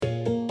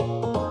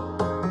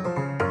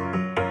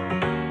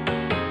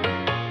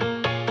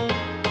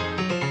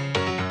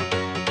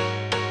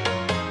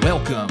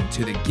Welcome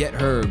to the Get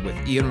Heard with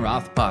Ian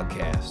Roth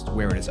podcast,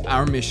 where it is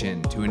our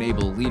mission to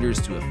enable leaders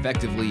to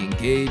effectively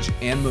engage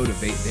and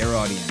motivate their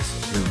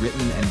audience through written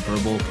and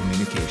verbal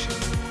communication.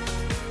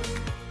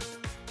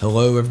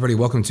 Hello, everybody.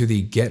 Welcome to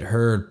the Get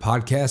Heard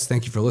podcast.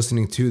 Thank you for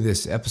listening to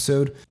this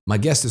episode. My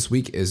guest this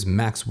week is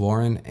Max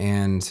Warren,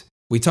 and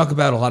we talk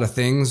about a lot of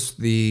things.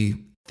 The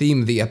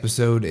theme of the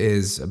episode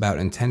is about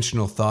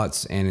intentional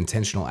thoughts and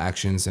intentional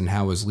actions, and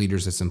how as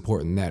leaders it's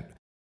important that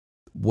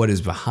what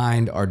is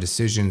behind our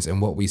decisions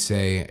and what we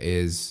say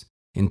is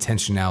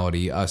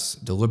intentionality, us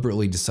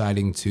deliberately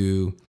deciding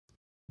to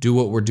do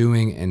what we're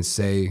doing and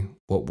say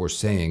what we're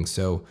saying.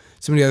 So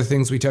some of the other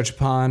things we touch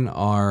upon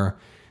are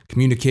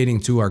communicating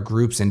to our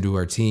groups and to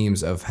our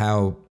teams of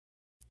how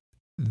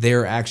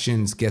their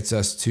actions gets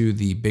us to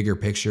the bigger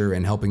picture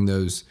and helping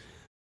those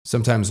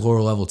sometimes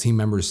lower level team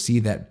members see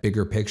that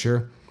bigger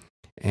picture.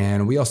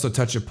 And we also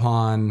touch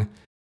upon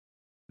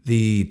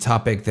the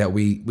topic that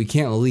we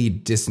can't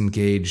lead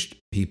disengaged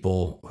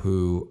people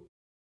who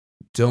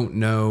don't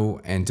know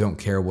and don't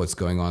care what's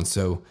going on.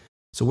 So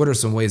what are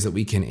some ways that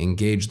we can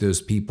engage those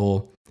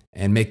people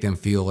and make them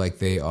feel like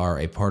they are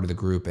a part of the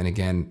group? And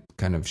again,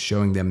 kind of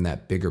showing them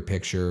that bigger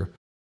picture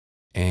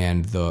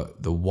and the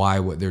why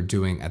what they're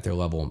doing at their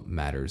level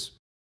matters.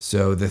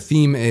 So the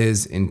theme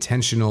is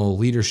intentional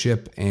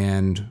leadership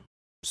and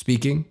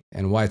speaking,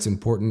 and why it's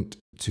important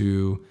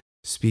to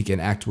speak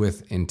and act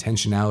with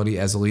intentionality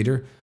as a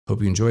leader.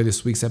 Hope you enjoy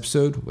this week's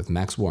episode with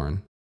Max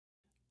Warren.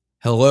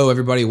 Hello,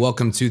 everybody.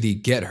 Welcome to the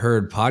Get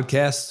Heard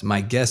podcast.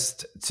 My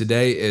guest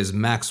today is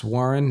Max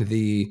Warren,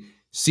 the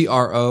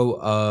CRO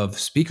of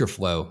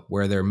SpeakerFlow,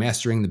 where they're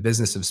mastering the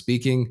business of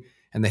speaking,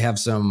 and they have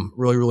some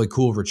really, really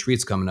cool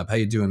retreats coming up. How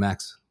you doing,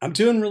 Max? I'm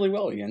doing really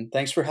well, Ian.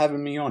 Thanks for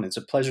having me on. It's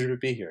a pleasure to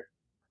be here.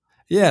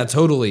 Yeah,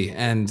 totally.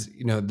 And,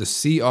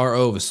 the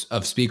CRO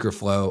of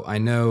SpeakerFlow, I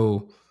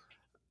know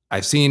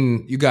I've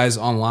seen you guys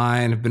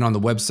online, have been on the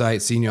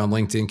website, seen you on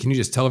LinkedIn. Can you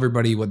just tell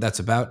everybody what that's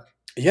about?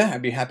 Yeah,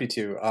 I'd be happy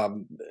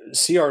to.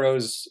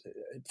 CRO's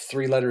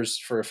 3 letters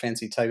for a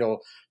fancy title,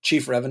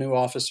 Chief Revenue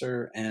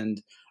Officer,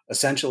 and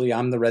essentially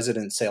I'm the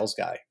resident sales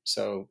guy.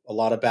 So a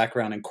lot of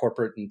background in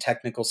corporate and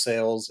technical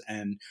sales,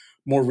 and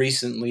more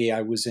recently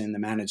I was in the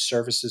managed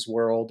services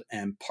world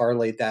and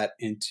parlayed that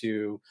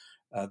into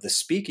the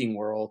speaking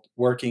world,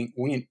 working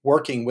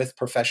with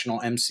professional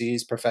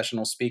MCs,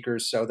 professional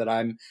speakers, so that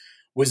I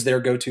was their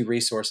go-to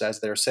resource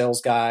as their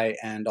sales guy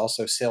and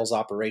also sales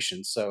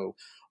operations. So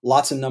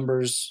lots of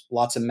numbers,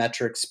 lots of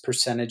metrics,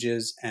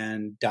 percentages,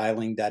 and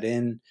dialing that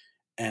in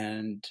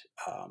and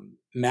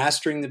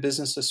mastering the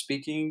business of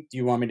speaking. Do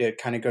you want me to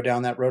kind of go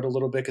down that road a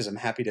little bit? Because I'm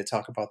happy to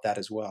talk about that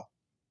as well.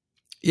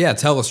 Yeah,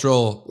 tell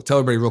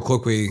everybody real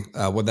quickly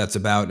what that's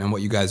about and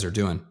what you guys are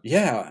doing.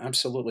 Yeah,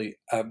 absolutely.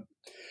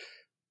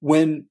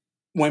 When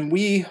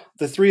we,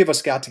 the 3 of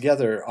us got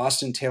together,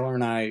 Austin, Taylor,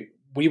 and I,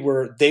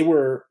 they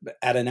were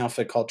at an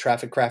outfit called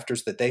Traffic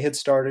Crafters that they had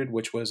started,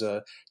 which was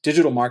a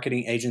digital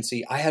marketing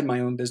agency. I had my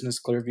own business,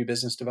 Clearview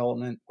Business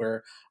Development,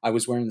 where I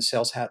was wearing the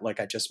sales hat,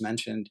 like I just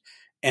mentioned.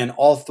 And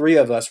all 3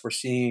 of us were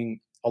seeing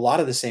a lot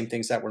of the same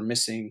things that were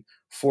missing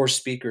for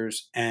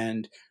speakers.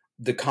 And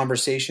the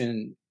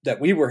conversation that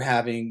we were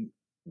having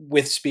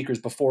with speakers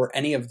before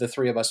any of the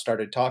 3 of us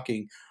started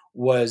talking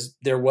was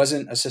there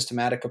wasn't a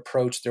systematic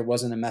approach, there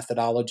wasn't a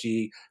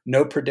methodology,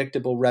 no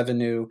predictable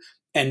revenue,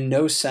 and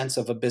no sense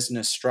of a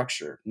business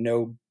structure,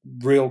 no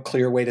real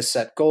clear way to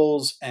set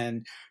goals,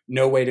 and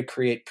no way to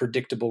create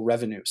predictable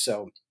revenue.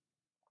 So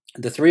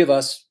the 3 of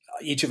us,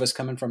 each of us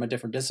coming from a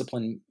different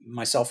discipline,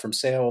 myself from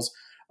sales,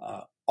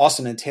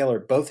 Austin and Taylor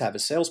both have a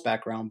sales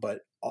background,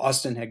 but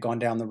Austin had gone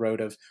down the road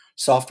of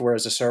software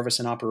as a service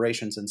and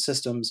operations and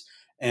systems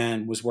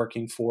and was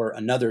working for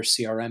another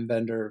CRM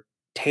vendor.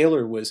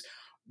 Taylor was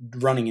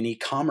running an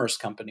e-commerce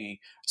company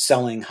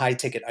selling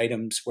high-ticket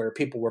items where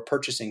people were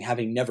purchasing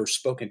having never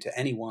spoken to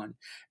anyone.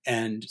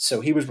 And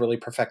so he was really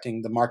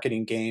perfecting the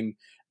marketing game.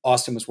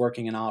 Austin was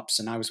working in ops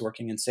and I was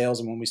working in sales.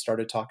 And when we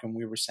started talking,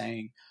 we were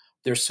saying,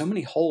 there's so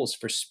many holes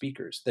for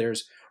speakers.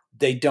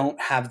 They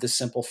don't have the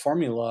simple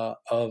formula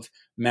of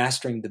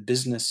mastering the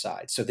business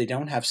side. So they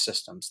don't have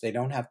systems. They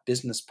don't have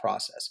business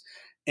process.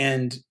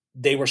 And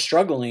they were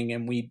struggling,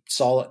 and we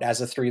saw it as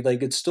a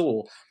 3-legged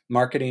stool: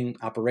 marketing,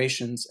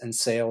 operations, and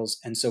sales.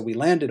 And so we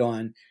landed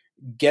on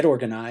get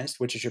organized,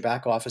 which is your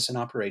back office and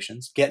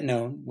operations, get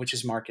known, which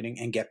is marketing,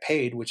 and get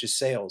paid, which is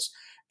sales.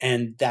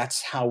 And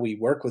that's how we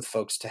work with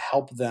folks to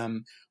help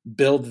them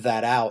build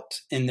that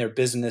out in their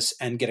business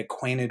and get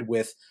acquainted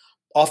with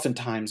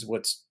oftentimes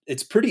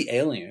it's pretty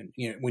alien.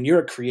 When you're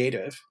a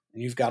creative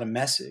and you've got a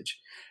message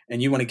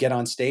and you want to get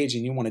on stage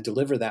and you want to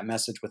deliver that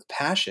message with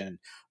passion,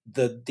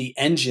 the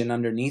engine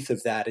underneath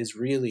of that is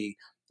really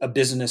a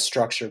business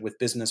structure with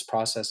business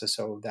processes,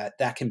 so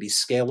that can be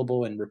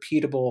scalable and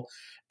repeatable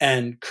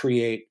and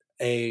create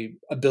a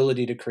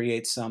ability to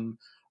create some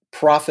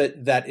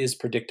profit that is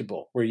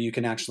predictable, where you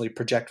can actually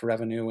project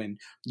revenue and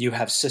you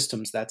have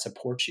systems that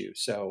support you.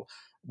 So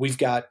we've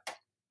got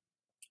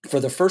for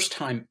the first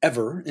time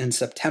ever in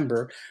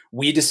September,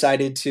 we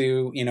decided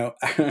to,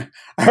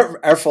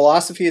 our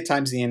philosophy at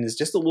Times the Inn is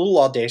just a little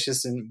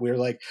audacious. And we're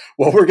like,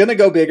 well, we're going to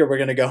go big or we're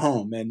going to go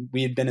home. And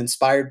we had been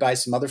inspired by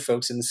some other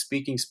folks in the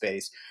speaking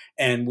space.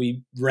 And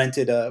we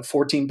rented a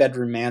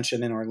 14-bedroom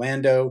mansion in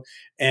Orlando.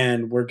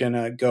 And we're going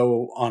to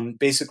go on,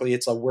 basically,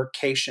 it's a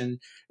workcation.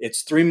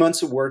 It's 3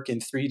 months of work in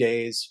 3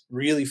 days,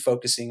 really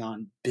focusing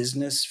on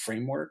business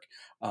framework.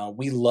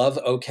 We love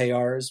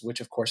OKRs, which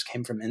of course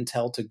came from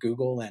Intel to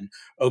Google, and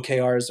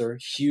OKRs are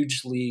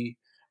hugely,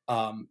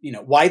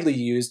 widely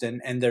used,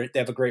 and they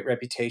have a great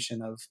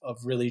reputation of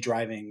really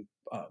driving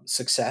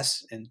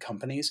success in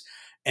companies.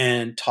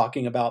 And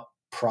talking about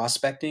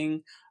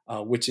prospecting,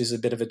 which is a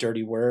bit of a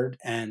dirty word,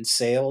 and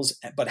sales,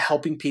 but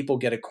helping people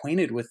get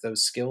acquainted with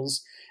those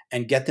skills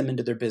and get them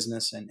into their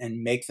business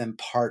and make them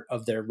part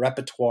of their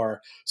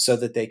repertoire so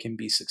that they can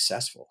be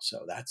successful.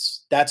 So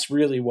that's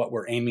really what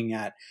we're aiming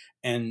at.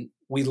 And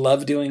we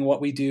love doing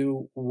what we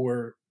do.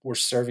 We're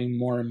serving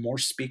more and more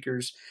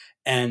speakers,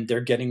 and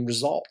they're getting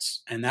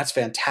results. And that's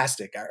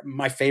fantastic.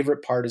 My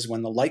favorite part is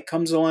when the light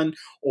comes on,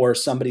 or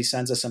somebody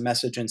sends us a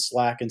message in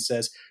Slack and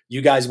says,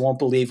 you guys won't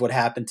believe what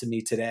happened to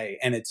me today.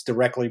 And it's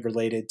directly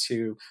related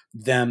to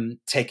them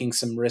taking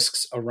some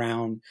risks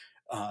around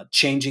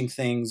changing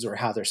things or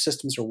how their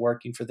systems are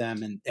working for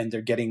them, and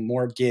they're getting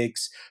more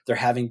gigs, they're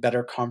having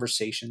better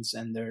conversations,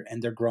 and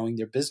they're growing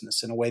their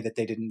business in a way that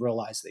they didn't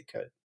realize they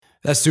could.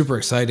 That's super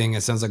exciting.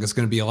 It sounds like it's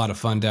going to be a lot of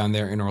fun down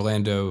there in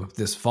Orlando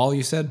this fall,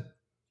 you said?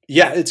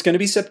 Yeah, it's going to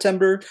be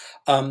September.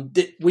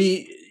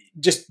 We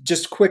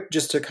just quick,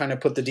 just to kind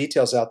of put the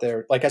details out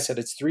there. Like I said,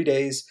 it's 3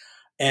 days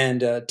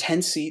and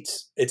 10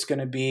 seats. It's going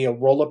to be a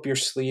roll up your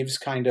sleeves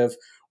kind of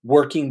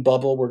working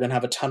bubble. We're going to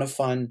have a ton of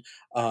fun.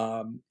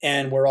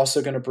 And we're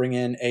also going to bring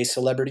in a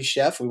celebrity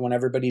chef. We want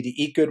everybody to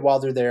eat good while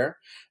they're there.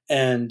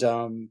 And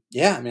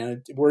yeah,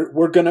 man,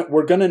 we're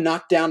gonna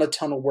knock down a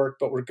ton of work,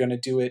 but we're gonna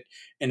do it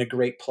in a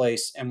great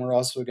place. And we're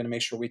also going to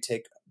make sure we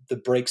take the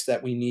breaks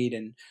that we need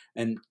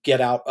and get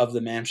out of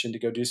the mansion to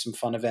go do some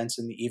fun events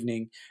in the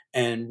evening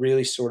and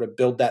really sort of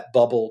build that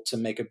bubble to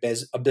make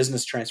a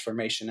business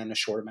transformation in a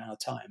short amount of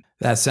time.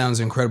 That sounds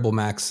incredible,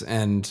 Max,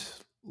 and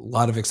a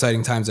lot of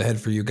exciting times ahead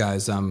for you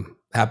guys. I'm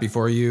happy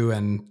for you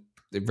and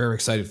very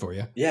excited for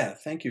you. Yeah,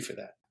 thank you for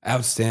that.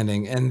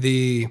 Outstanding. And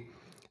the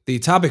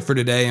topic for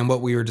today and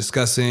what we were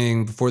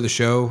discussing before the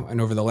show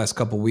and over the last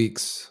couple of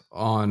weeks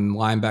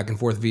online back and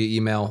forth via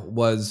email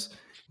was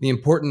the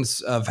importance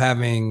of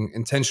having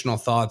intentional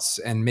thoughts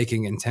and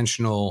making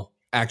intentional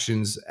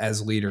actions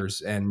as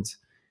leaders. And,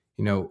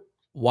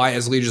 why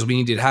as leaders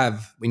we need to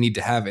have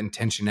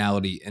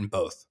intentionality in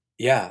both.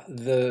 Yeah,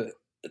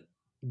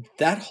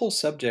 that whole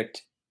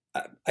subject,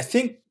 I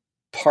think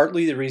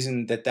partly the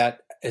reason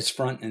that is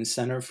front and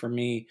center for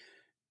me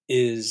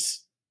is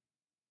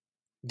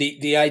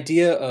the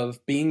idea of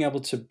being able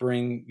to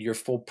bring your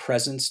full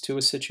presence to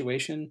a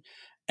situation.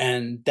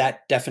 And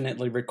that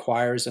definitely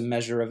requires a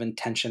measure of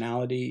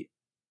intentionality.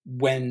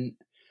 When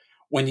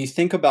you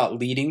think about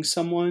leading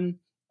someone,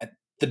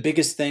 the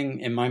biggest thing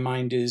in my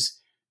mind is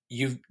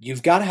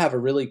you've got to have a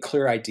really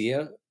clear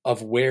idea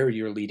of where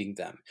you're leading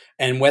them,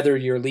 and whether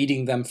you're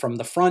leading them from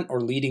the front or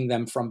leading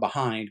them from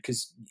behind,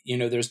 because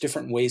there's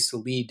different ways to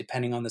lead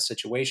depending on the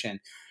situation.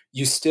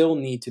 You still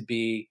need to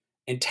be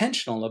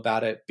intentional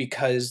about it,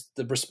 because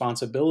the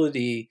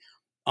responsibility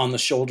on the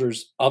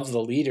shoulders of the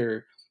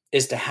leader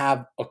is to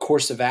have a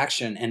course of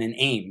action and an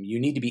aim. You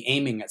need to be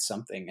aiming at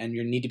something, and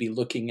you need to be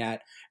looking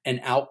at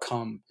an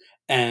outcome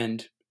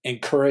and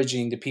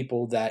encouraging the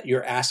people that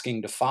you're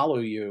asking to follow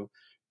you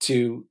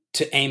to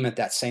aim at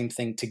that same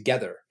thing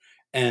together.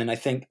 And I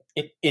think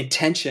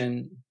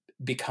intention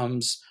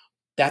becomes,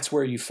 that's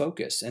where you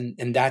focus,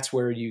 and that's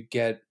where you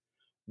get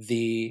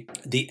the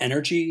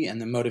energy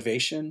and the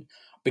motivation.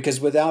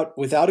 Because without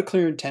a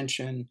clear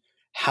intention,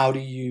 how do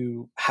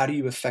you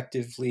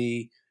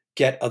effectively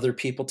get other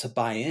people to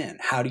buy in?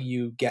 How do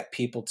you get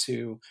people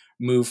to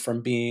move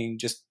from being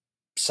just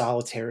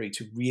solitary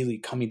to really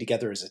coming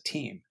together as a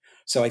team?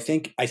 So I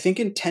think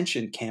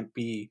intention can't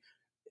be,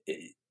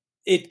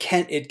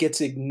 it gets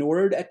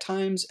ignored at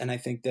times. And I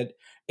think that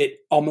it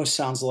almost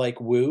sounds like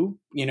woo,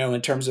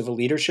 in terms of a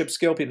leadership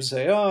skill. People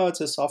say, oh,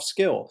 it's a soft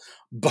skill,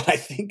 but I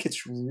think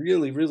it's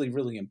really, really,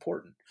 really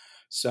important.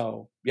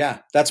 So yeah,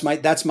 that's my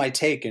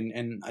take.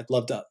 And I'd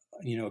love to,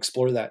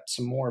 explore that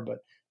some more, but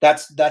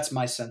that's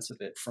my sense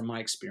of it from my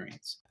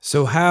experience.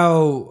 So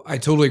I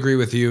totally agree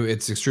with you.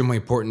 It's extremely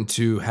important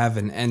to have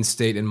an end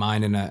state in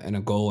mind and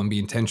a goal, and be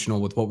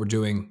intentional with what we're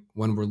doing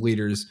when we're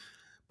leaders.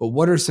 But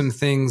what are some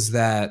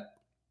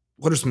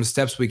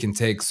steps we can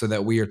take so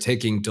that we are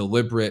taking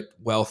deliberate,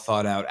 well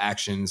thought out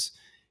actions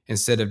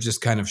instead of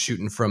just kind of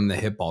shooting from the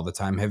hip all the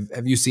time?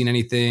 Have you seen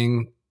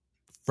anything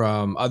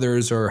from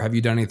others, or have you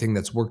done anything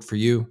that's worked for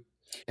you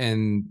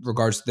in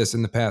regards to this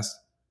in the past?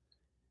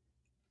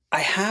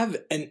 I have,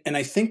 and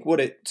I think what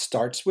it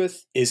starts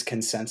with is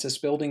consensus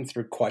building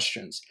through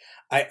questions.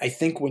 I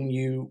think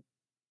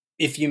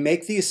if you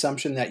make the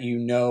assumption that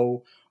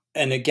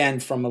and again,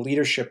 from a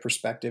leadership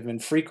perspective,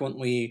 and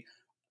frequently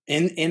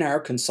in our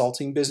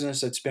consulting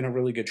business, it's been a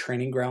really good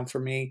training ground for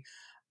me.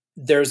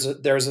 There's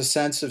a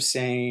sense of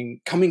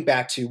saying, coming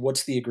back to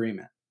what's the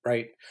agreement,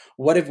 right?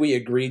 What have we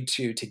agreed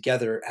to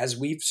together as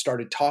we've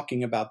started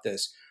talking about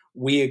this?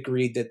 We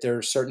agreed that there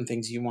are certain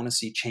things you want to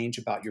see change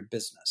about your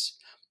business.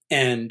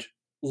 And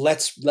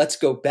let's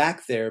go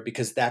back there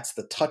because that's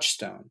the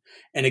touchstone.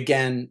 And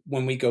again,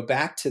 when we go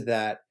back to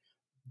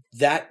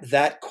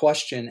that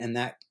question and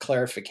that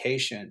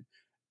clarification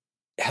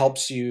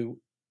helps you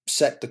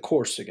set the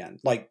course again.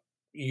 Like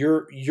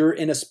you're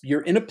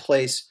in a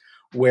place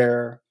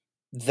where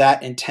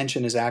that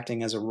intention is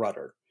acting as a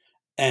rudder.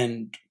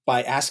 And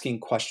by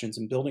asking questions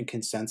and building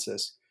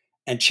consensus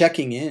and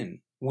checking in,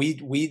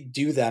 we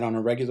do that on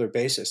a regular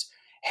basis.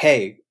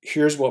 Hey,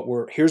 here's what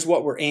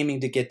we're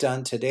aiming to get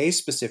done today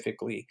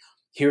specifically.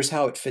 Here's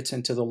how it fits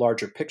into the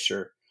larger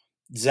picture.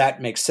 Does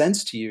that make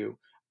sense to you?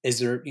 Is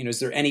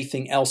there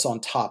anything else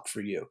on top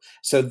for you?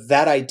 So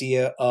that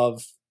idea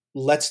of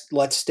let's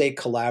stay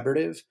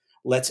collaborative,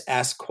 let's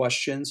ask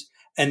questions,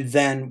 and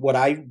then what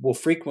I will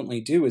frequently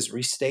do is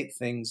restate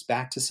things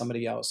back to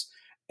somebody else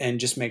and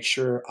just make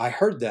sure I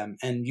heard them.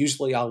 And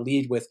usually I'll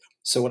lead with,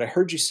 so what I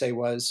heard you say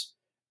was,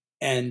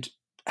 and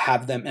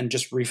have them and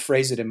just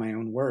rephrase it in my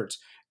own words.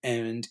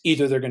 And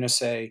either they're going to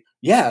say,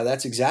 yeah,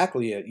 that's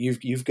exactly it.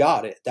 You've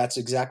got it. That's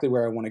exactly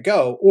where I want to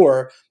go.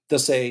 Or they'll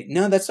say,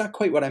 no, that's not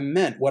quite what I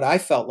meant. What I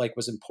felt like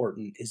was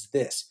important is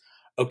this.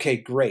 Okay,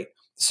 great.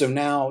 So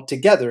now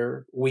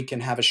together we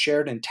can have a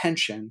shared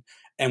intention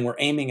and we're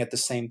aiming at the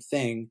same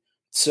thing.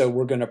 So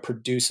we're going to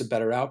produce a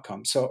better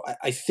outcome. So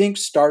I think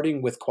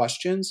starting with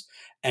questions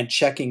and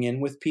checking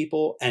in with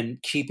people and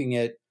keeping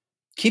it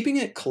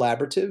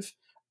collaborative,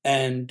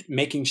 and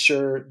making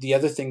sure, the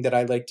other thing that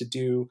I like to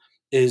do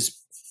is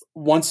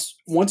once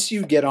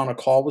you get on a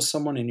call with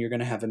someone and you're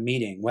going to have a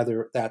meeting,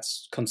 whether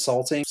that's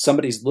consulting,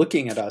 somebody's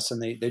looking at us and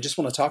they just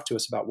want to talk to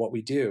us about what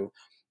we do,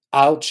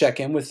 I'll check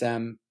in with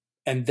them.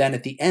 And then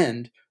at the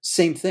end,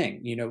 same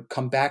thing,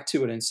 come back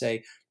to it and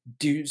say,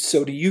 do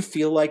you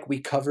feel like we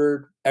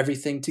covered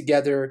everything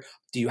together?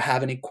 Do you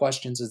have any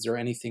questions? Is there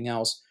anything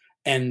else?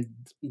 And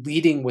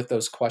leading with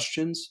those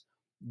questions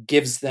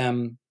gives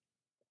them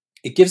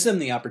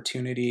the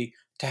opportunity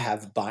to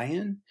have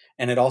buy-in,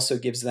 and it also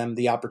gives them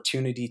the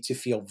opportunity to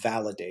feel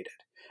validated.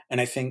 And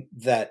I think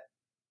that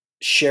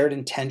shared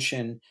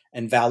intention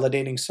and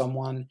validating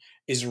someone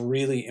is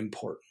really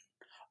important.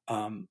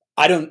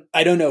 I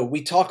don't know.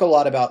 We talk a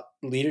lot about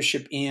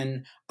leadership,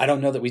 Ian. I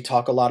don't know that we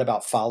talk a lot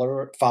about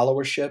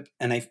followership.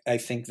 And I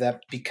think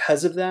that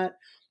because of that,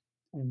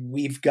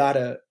 we've got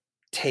to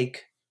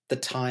take the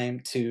time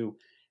to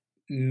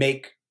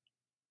make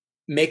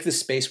the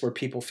space where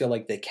people feel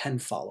like they can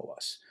follow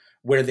us,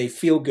 where they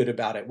feel good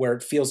about it, where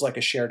it feels like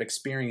a shared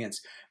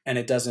experience and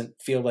it doesn't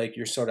feel like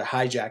you're sort of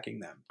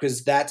hijacking them.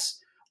 Because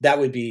that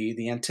would be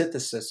the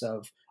antithesis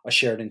of a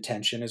shared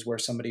intention, is where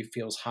somebody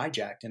feels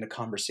hijacked in a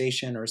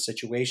conversation or a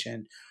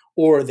situation,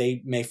 or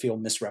they may feel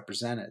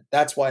misrepresented.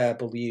 That's why I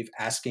believe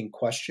asking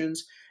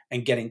questions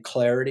and getting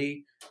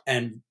clarity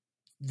and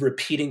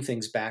repeating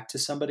things back to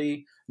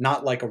somebody,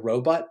 not like a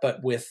robot,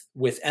 but with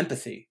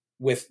empathy,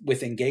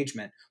 with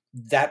engagement,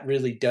 that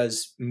really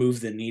does move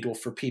the needle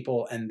for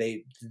people, and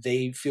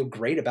they feel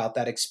great about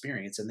that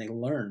experience, and they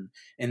learn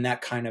in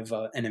that kind of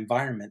an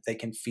environment. They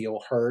can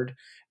feel heard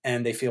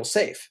and they feel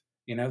safe.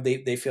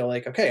 They feel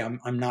like, okay,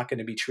 I'm not going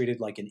to be treated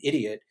like an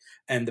idiot,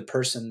 and the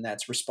person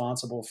that's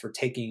responsible for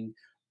taking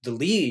the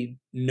lead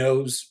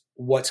knows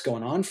what's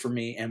going on for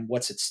me and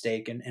what's at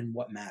stake and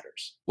what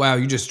matters. Wow,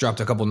 you just dropped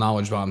a couple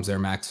knowledge bombs there,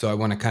 Max. So I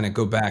want to kind of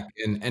go back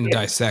and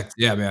dissect.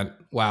 Yeah, man.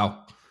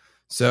 Wow.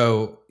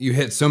 So you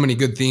hit so many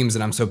good themes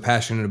that I'm so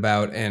passionate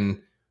about. And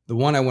the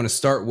one I want to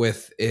start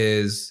with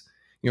is,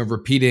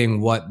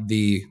 repeating what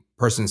the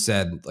person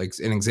said, like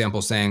an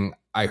example saying,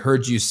 I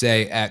heard you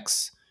say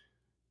X.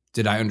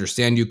 Did I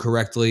understand you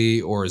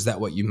correctly? Or is that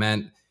what you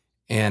meant?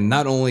 And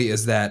not only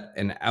is that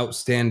an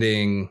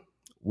outstanding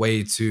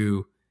way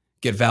to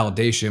get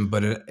validation,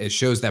 but it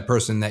shows that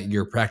person that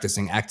you're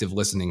practicing active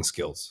listening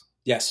skills.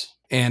 Yes.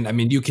 And I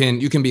mean, you can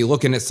be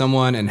looking at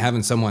someone and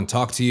having someone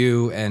talk to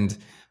you, and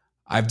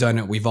I've done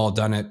it. We've all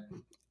done it.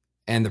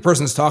 And the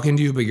person's talking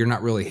to you, but you're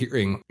not really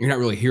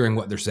hearing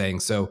what they're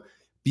saying. So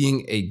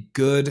being a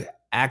good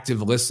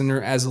active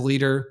listener as a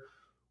leader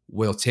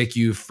will take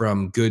you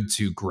from good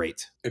to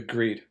great.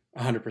 Agreed.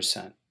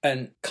 100%.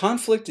 And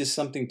conflict is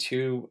something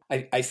too.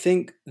 I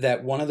think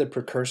that one of the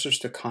precursors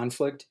to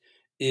conflict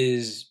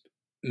is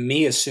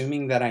me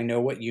assuming that I know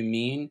what you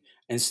mean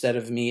instead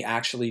of me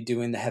actually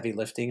doing the heavy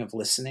lifting of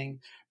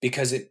listening.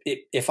 Because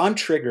if I'm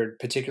triggered,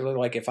 particularly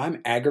like if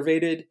I'm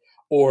aggravated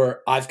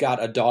or I've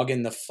got a dog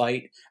in the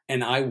fight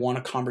and I want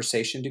a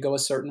conversation to go a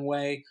certain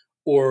way,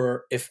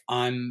 or if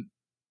I'm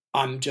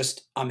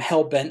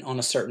hell bent on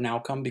a certain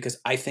outcome because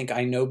I think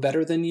I know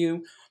better than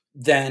you,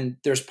 then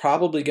there's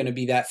probably going to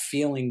be that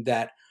feeling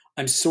that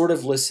I'm sort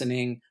of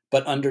listening,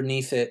 but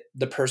underneath it,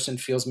 the person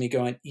feels me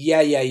going,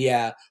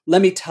 yeah,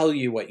 let me tell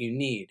you what you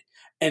need.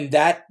 And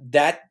that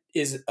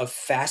is a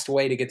fast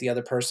way to get the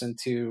other person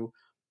to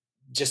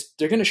just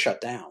they're going to shut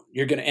down.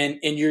 You're going to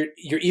and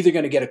you're either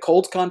going to get a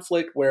cold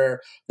conflict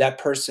where that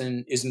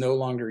person is no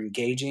longer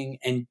engaging,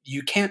 and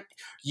you can't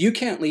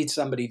lead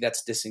somebody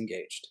that's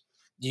disengaged.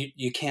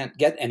 You can't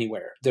get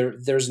anywhere.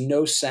 There's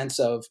no sense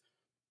of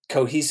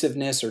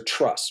cohesiveness or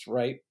trust,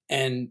 right?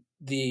 And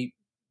the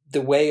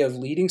way of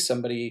leading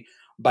somebody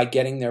by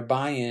getting their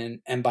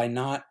buy-in and by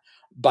not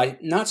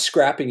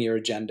scrapping your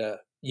agenda.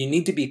 You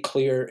need to be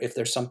clear if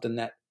there's something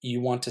that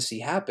you want to see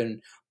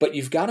happen, but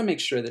you've got to make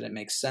sure that it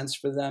makes sense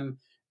for them,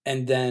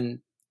 and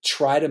then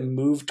try to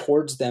move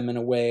towards them in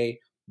a way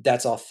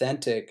that's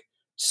authentic,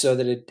 so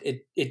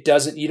that it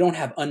doesn't, you don't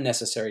have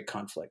unnecessary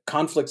conflict.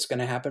 Conflict's going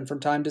to happen from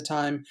time to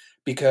time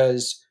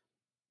because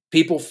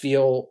people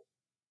feel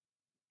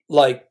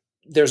like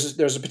there's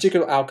a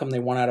particular outcome they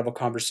want out of a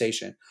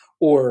conversation,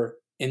 or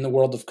in the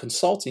world of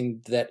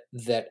consulting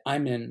that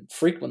I'm in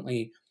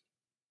frequently,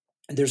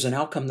 there's an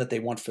outcome that they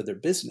want for their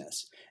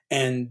business,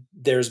 and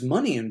there's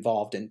money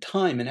involved, and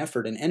time and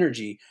effort and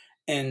energy,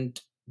 and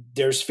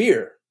there's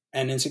fear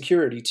and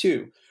insecurity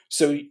too.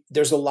 So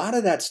there's a lot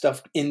of that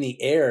stuff in the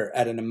air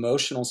at an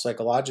emotional,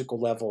 psychological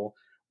level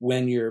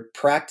when you're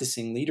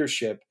practicing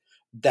leadership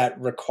that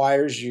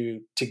requires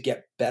you to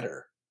get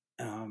better.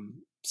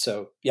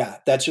 So yeah,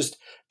 that's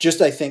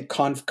just I think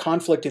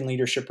conflict in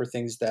leadership are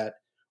things that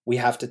we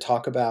have to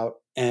talk about,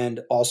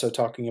 and also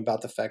talking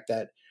about the fact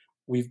that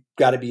we've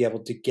got to be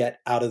able to get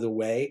out of the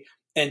way.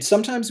 And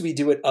sometimes we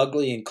do it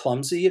ugly and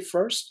clumsy at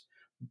first,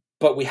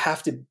 but we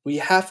have to,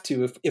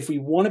 if we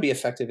want to be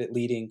effective at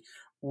leading,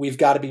 we've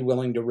got to be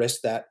willing to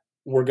risk that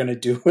we're going to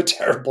do a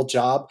terrible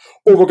job,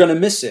 or we're going to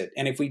miss it.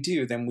 And if we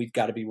do, then we've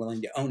got to be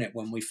willing to own it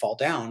when we fall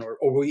down,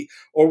 or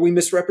we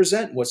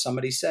misrepresent what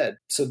somebody said.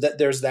 So that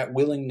there's that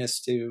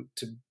willingness to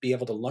be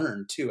able to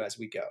learn too as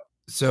we go.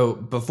 So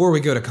before we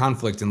go to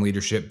conflict in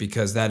leadership,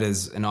 because that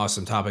is an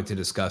awesome topic to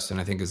discuss and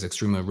I think is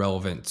extremely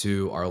relevant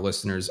to our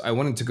listeners, I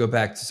wanted to go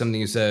back to something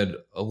you said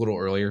a little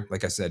earlier.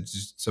 Like I said,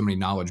 just so many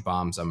knowledge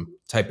bombs. I'm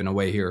typing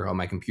away here on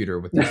my computer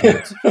with these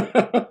notes.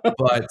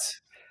 But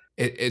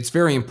it's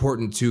very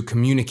important to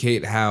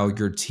communicate how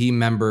your team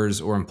members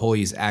or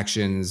employees'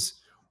 actions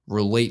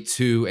relate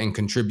to and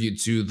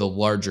contribute to the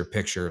larger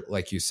picture,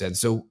 like you said.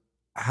 So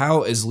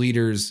how, as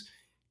leaders,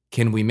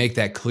 can we make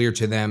that clear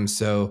to them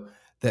so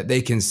that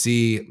they can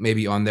see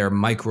maybe on their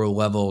micro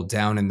level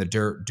down in the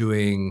dirt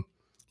doing,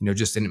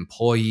 just an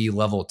employee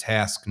level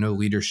task, no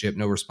leadership,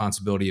 no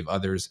responsibility of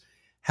others?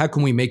 How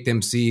can we make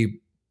them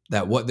see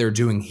that what they're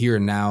doing here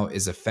and now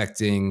is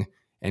affecting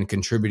and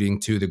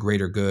contributing to the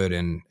greater good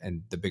and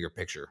the bigger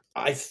picture?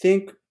 I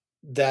think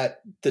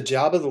that the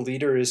job of the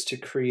leader is to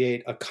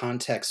create a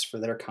context for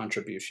their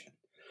contribution.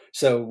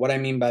 So what I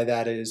mean by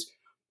that is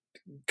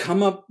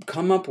come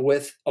up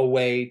with a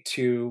way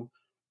to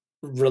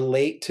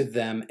relate to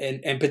them,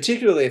 and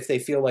particularly if they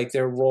feel like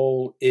their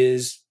role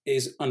is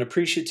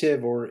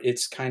unappreciative, or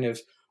it's kind of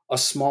a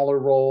smaller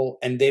role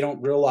and they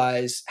don't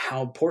realize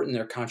how important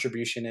their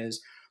contribution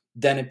is,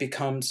 then it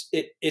becomes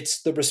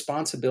it's the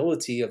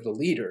responsibility of the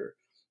leader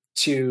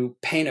to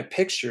paint a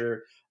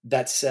picture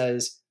that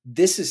says,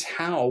 this is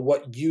how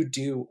what you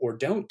do or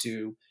don't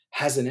do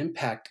has an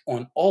impact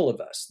on all of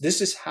us.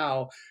 This is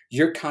how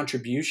your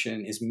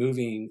contribution is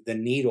moving the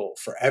needle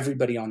for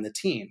everybody on the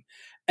team.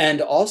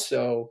 And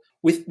also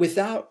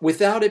without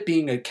it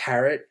being a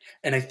carrot.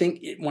 And I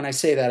think when I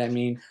say that, I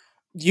mean,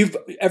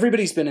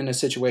 everybody's been in a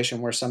situation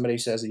where somebody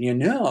says,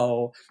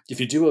 if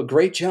you do a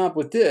great job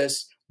with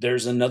this,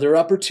 there's another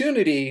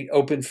opportunity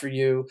open for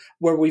you,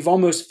 where we've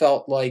almost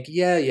felt like,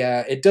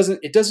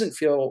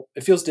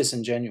 it feels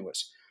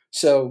disingenuous.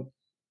 So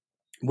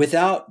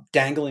without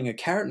dangling a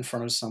carrot in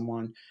front of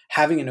someone,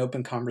 having an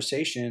open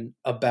conversation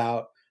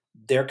about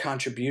their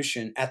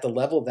contribution at the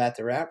level that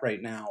they're at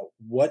right now,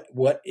 what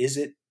is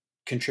it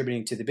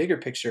contributing to the bigger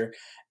picture,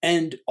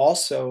 and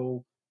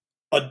also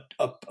a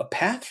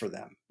path for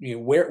them.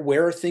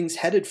 Where are things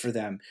headed for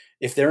them?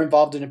 If they're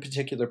involved in a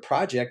particular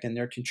project and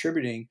they're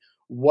contributing,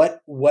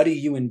 what do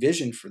you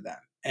envision for them?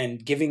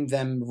 And giving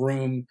them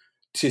room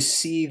to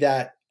see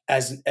that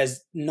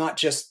as not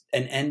just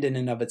an end in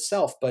and of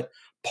itself, but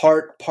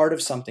part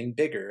of something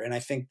bigger. And I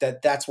think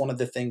that that's one of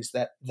the things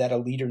that a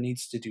leader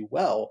needs to do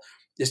well,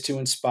 is to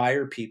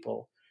inspire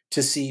people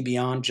to see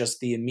beyond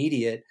just the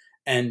immediate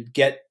and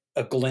get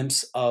a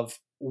glimpse of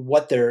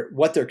what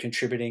they're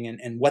contributing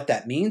and what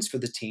that means for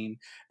the team.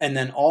 And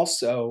then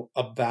also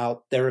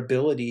about their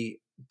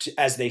ability to,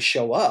 as they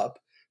show up,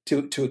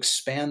 to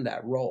expand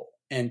that role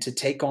and to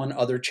take on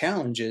other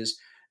challenges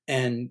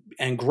and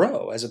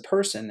grow as a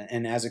person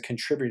and as a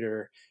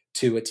contributor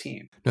to a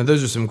team. Now,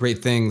 those are some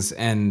great things.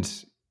 And,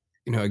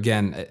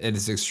 again, it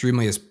is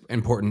extremely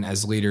important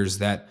as leaders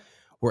that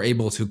we're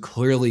able to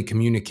clearly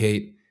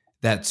communicate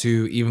that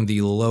to even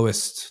the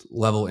lowest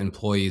level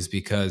employees,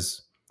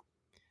 because,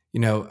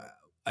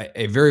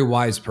 a very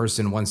wise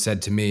person once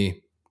said to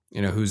me,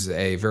 who's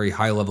a very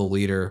high level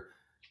leader,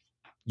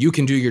 you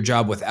can do your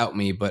job without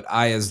me, but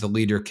I, as the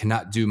leader,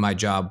 cannot do my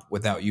job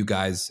without you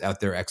guys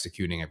out there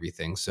executing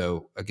everything.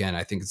 So again,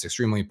 I think it's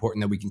extremely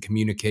important that we can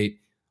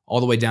communicate all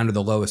the way down to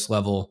the lowest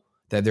level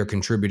that they're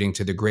contributing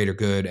to the greater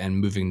good and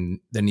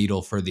moving the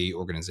needle for the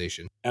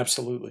organization.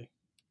 Absolutely.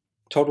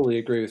 Totally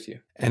agree with you.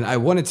 And I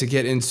wanted to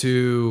get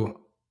into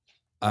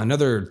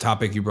another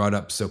topic you brought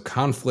up. So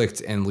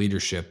conflict and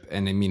leadership.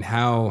 And I mean,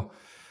 how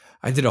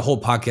I did a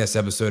whole podcast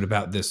episode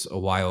about this a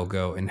while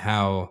ago and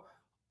how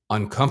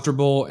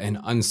uncomfortable and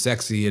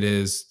unsexy it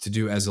is to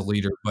do as a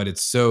leader, but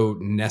it's so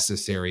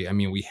necessary. I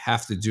mean, we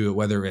have to do it,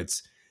 whether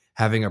it's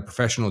having a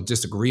professional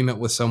disagreement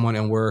with someone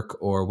in work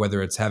or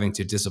whether it's having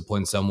to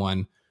discipline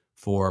someone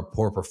for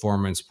poor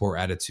performance, poor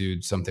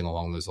attitude, something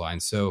along those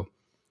lines. So,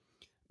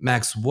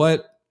 Max,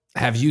 what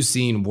have you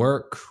seen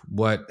work?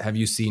 What have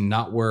you seen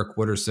not work?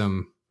 What are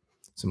some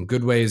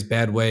good ways,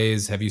 bad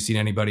ways? Have you seen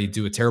anybody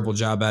do a terrible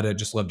job at it?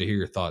 Just love to hear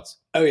your thoughts.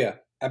 Oh yeah,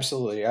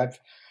 absolutely. I've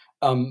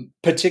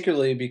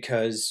particularly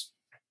because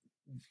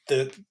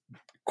the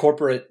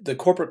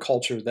corporate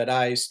culture that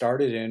I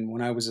started in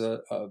when I was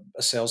a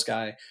sales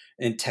guy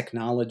in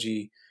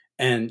technology,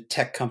 and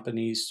tech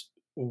companies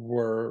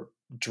were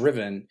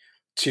driven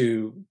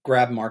to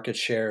grab market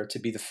share, to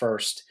be the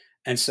first.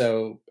 And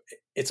so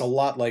it's a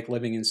lot like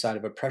living inside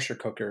of a pressure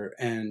cooker.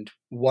 And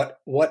what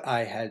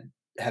I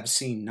have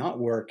seen not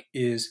work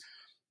is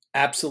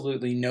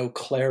absolutely no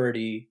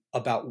clarity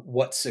about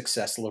what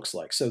success looks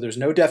like. So there's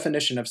no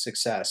definition of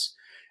success,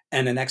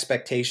 and an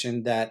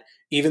expectation that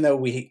even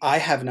though I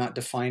have not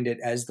defined it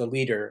as the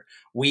leader,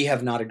 we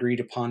have not agreed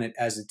upon it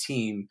as a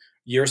team,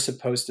 you're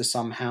supposed to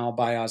somehow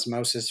by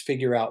osmosis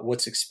figure out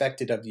what's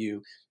expected of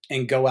you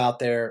and go out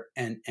there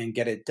and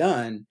get it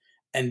done.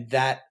 And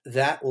that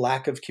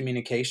lack of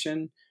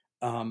communication,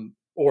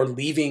 or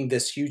leaving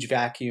this huge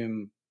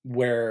vacuum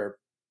where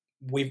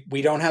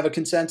we don't have a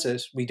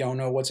consensus, we don't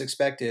know what's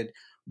expected,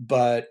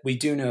 but we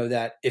do know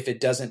that if it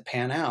doesn't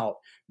pan out,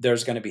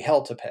 there's going to be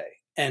hell to pay.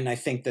 And I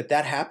think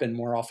that happened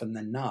more often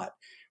than not.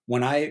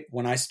 When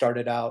I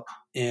started out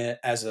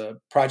as a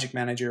project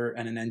manager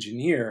and an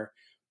engineer,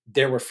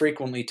 there were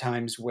frequently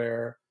times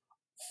where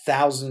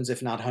thousands,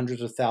 if not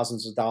hundreds of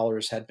thousands of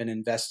dollars had been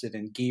invested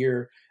in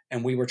gear,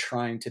 and we were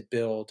trying to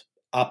build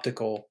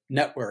optical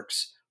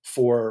networks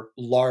for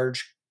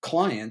large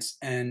clients,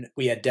 and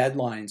we had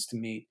deadlines to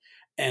meet.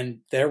 And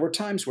there were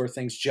times where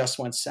things just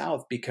went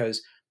south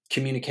because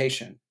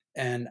communication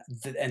and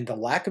the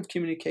lack of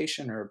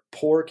communication or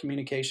poor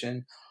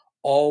communication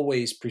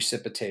always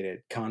precipitated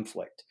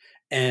conflict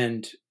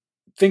and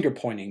finger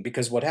pointing.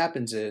 Because what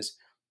happens is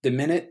the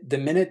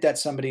minute that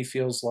somebody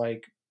feels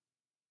like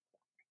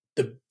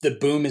the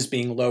boom is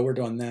being lowered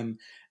on them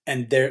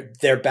and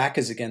their back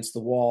is against the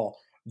wall,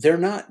 they're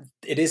not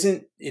it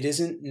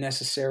isn't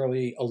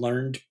necessarily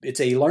it's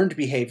a learned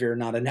behavior,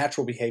 not a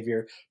natural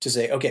behavior, to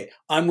say, okay,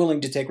 I'm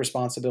willing to take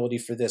responsibility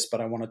for this,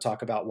 but I want to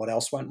talk about what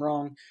else went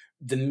wrong.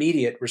 The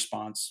immediate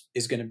response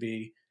is going to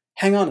be,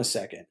 hang on a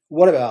second,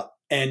 what about,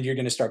 and you're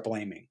going to start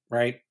blaming,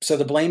 right? So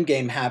the blame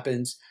game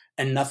happens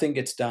and nothing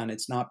gets done.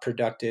 It's not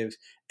productive,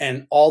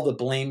 and all the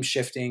blame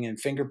shifting and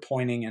finger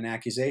pointing and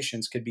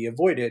accusations could be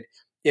avoided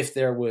if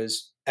there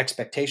was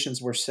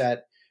expectations were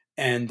set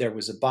and there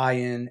was a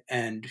buy-in,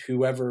 and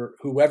whoever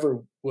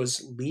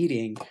was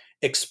leading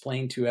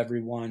explained to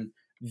everyone,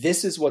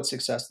 this is what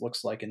success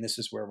looks like and this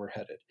is where we're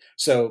headed.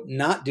 So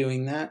not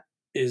doing that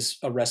is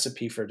a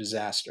recipe for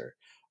disaster.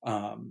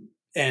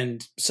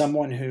 And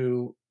someone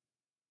who,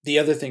 the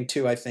other thing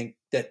too, I think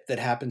that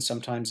happens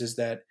sometimes is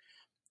that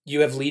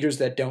you have leaders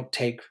that don't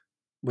take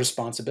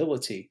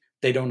responsibility.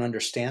 They don't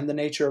understand the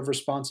nature of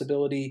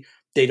responsibility.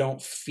 They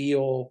don't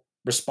feel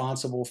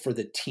responsible for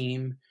the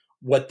team.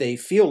 What they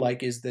feel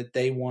like is that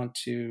they want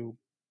to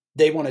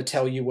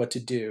tell you what to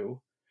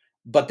do,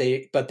 but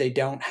they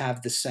don't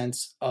have the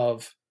sense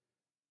of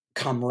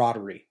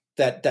camaraderie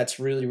that's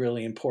really,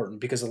 really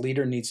important, because a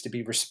leader needs to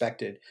be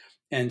respected.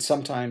 And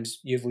sometimes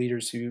you have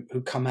leaders who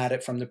come at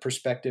it from the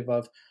perspective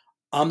of,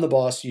 I'm the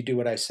boss, you do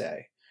what I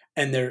say.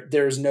 And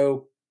there's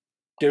no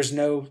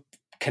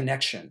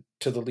connection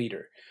to the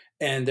leader.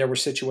 And there were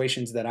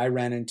situations that I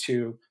ran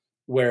into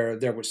where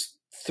there was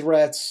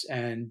threats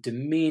and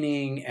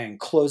demeaning and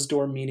closed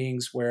door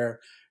meetings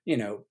where,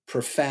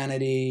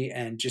 profanity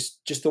and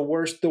just the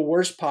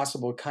worst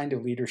possible kind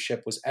of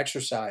leadership was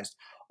exercised,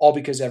 all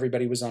because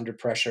everybody was under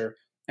pressure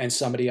and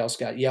somebody else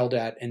got yelled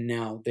at, and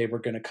now they were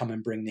going to come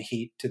and bring the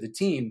heat to the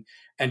team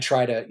and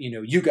try to,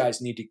 you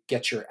guys need to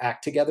get your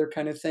act together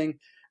kind of thing.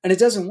 And it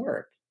doesn't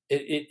work.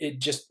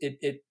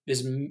 It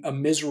is a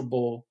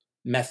miserable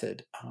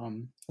method.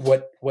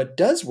 What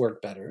does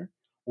work better,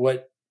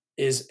 what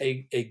is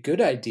a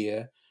good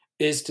idea,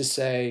 is to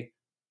say,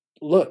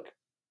 look,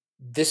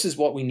 this is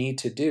what we need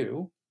to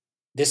do.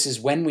 This is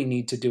when we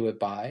need to do it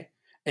by,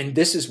 and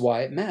this is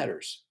why it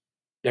matters.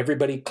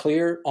 Everybody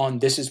clear on,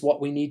 this is what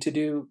we need to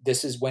do,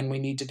 this is when we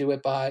need to do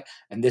it by,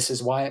 and this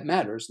is why it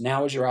matters.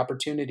 Now is your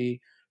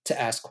opportunity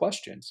to ask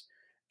questions.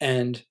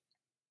 And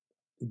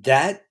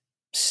that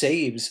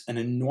saves an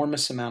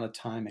enormous amount of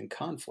time and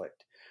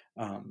conflict.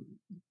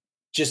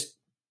 Just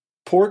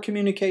poor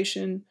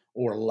communication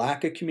or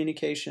lack of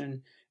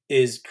communication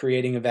is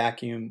creating a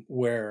vacuum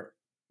where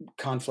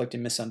conflict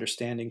and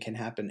misunderstanding can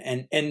happen.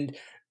 And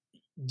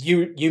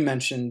you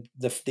mentioned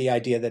the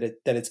idea that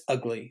it's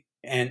ugly,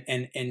 and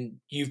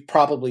you've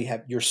probably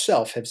have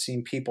yourself have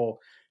seen people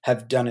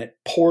have done it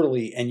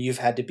poorly, and you've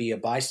had to be a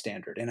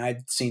bystander. And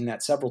I've seen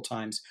that several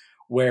times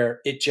where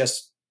it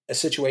just a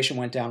situation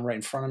went down right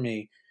in front of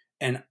me,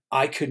 and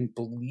I couldn't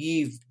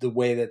believe the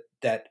way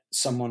that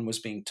someone was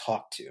being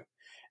talked to,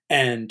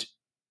 and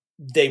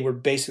they were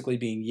basically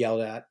being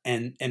yelled at,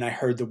 and I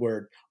heard the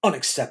word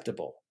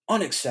unacceptable,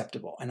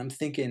 unacceptable, and I'm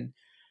thinking,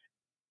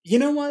 you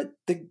know what?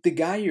 The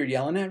guy you're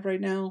yelling at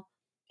right now,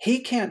 he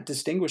can't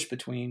distinguish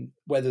between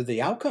whether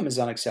the outcome is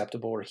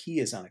unacceptable or he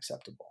is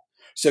unacceptable.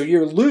 So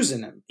you're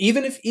losing him.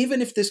 Even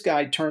if this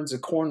guy turns a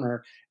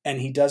corner and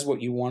he does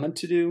what you want him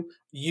to do,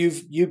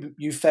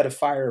 you've fed a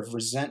fire of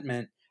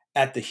resentment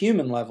at the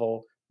human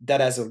level that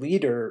as a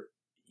leader,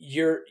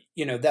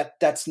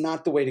 that's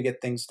not the way to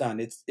get things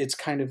done. It's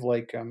kind of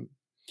like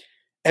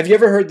have you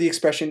ever heard the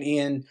expression,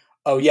 Ian?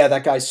 Oh yeah,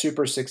 that guy's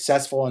super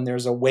successful, and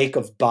there's a wake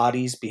of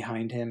bodies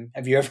behind him.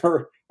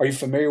 Are you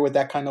familiar with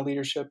that kind of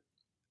leadership?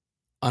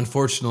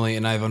 Unfortunately,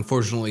 and I've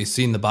unfortunately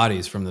seen the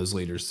bodies from those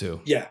leaders too.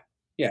 Yeah,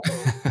 yeah,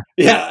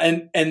 yeah.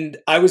 And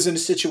I was in a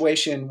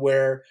situation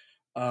where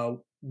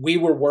we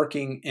were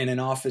working in an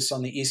office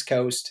on the East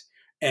Coast,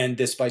 and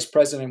this vice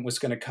president was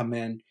going to come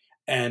in,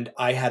 and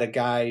I had a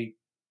guy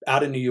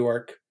out of New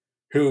York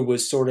who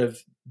was sort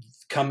of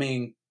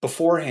coming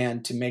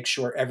beforehand to make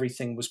sure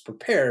everything was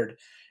prepared.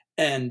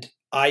 And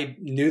I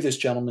knew this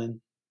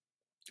gentleman,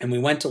 and we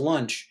went to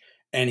lunch,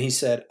 and he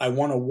said, I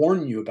want to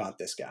warn you about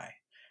this guy.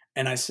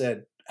 And I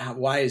said,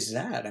 why is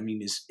that? I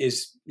mean,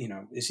 is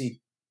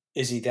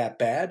he that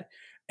bad?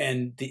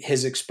 And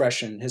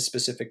his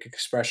specific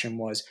expression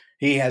was,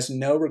 he has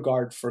no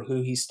regard for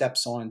who he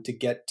steps on to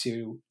get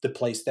to the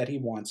place that he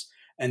wants.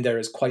 And there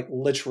is quite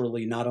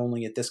literally, not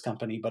only at this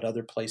company, but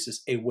other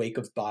places, a wake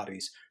of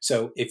bodies.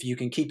 So if you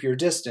can keep your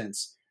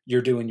distance,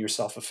 you're doing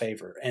yourself a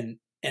favor. And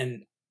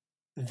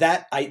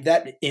that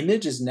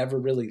image has never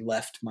really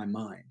left my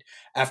mind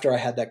after I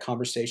had that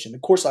conversation.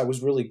 Of course, I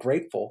was really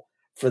grateful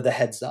for the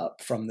heads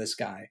up from this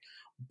guy.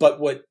 But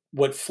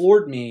what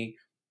floored me,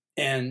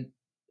 and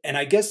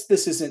I guess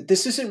this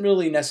isn't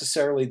really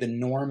necessarily the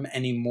norm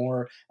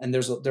anymore. And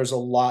there's a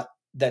lot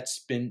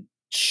that's been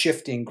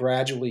shifting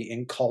gradually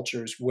in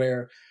cultures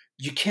where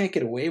you can't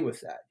get away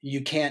with that.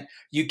 You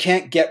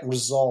can't get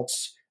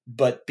results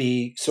but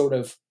be sort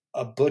of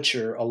a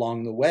butcher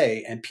along the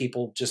way, and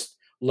people just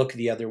look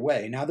the other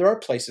way. Now there are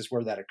places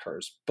where that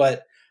occurs,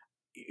 but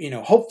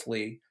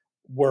hopefully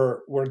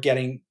we're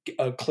getting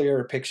a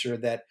clearer picture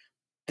that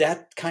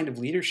kind of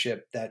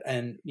leadership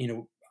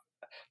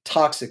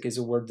toxic is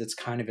a word that's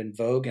kind of in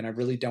vogue, and I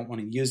really don't want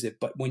to use it.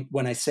 But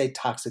when I say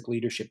toxic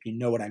leadership, you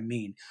know what I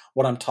mean.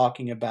 What I'm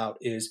talking about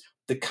is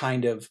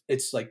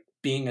it's like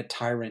being a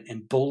tyrant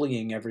and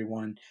bullying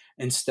everyone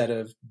instead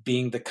of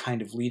being the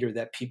kind of leader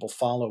that people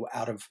follow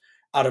out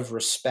of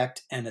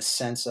respect and a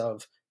sense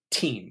of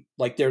team.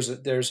 Like there's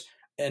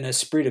an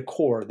esprit de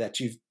corps that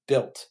you've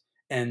built,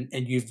 and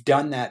you've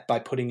done that by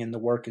putting in the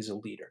work as a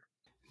leader.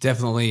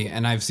 Definitely.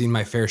 And I've seen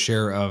my fair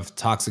share of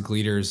toxic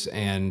leaders,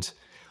 and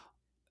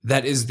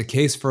that is the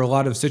case for a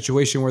lot of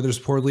situation where there's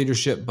poor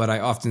leadership. But I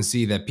often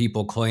see that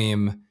people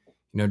claim,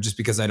 just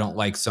because I don't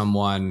like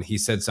someone, he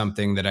said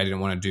something that I didn't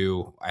want to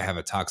do, I have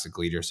a toxic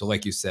leader. So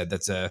like you said,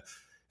 that's a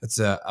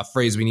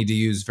phrase we need to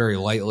use very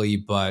lightly,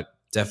 but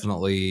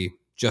definitely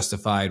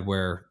justified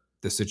where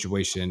the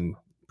situation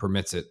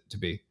permits it to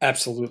be.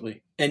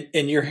 Absolutely. And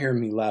you're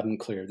hearing me loud and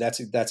clear. That's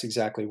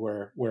exactly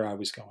where I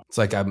was going. It's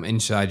like I'm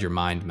inside your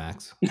mind,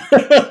 Max.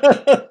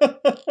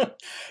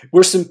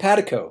 We're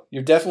simpatico.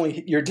 You're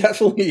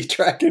definitely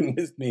tracking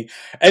with me.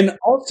 And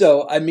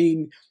also, I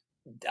mean,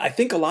 I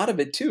think a lot of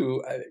it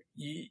too,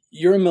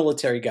 you're a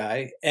military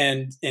guy,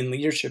 and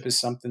leadership is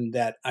something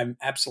that I'm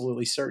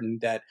absolutely certain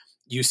that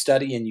you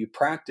study and you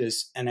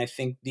practice. And I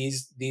think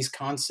these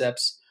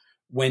concepts,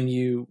 when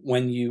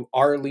you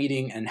are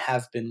leading and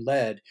have been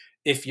led,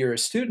 if you're a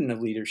student of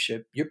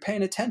leadership, you're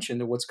paying attention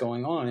to what's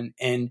going on,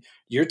 and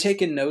you're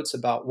taking notes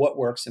about what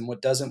works and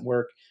what doesn't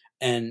work,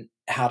 and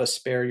how to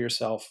spare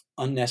yourself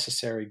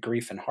unnecessary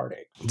grief and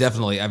heartache.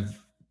 Definitely.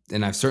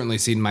 I've certainly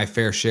seen my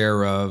fair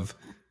share of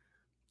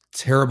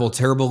terrible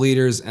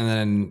leaders. And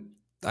then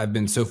I've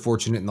been so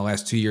fortunate in the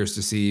last 2 years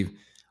to see,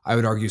 I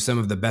would argue, some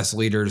of the best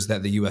leaders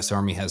that the U.S.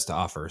 Army has to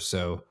offer.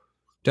 So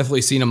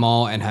definitely seen them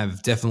all, and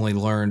have definitely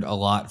learned a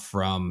lot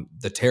from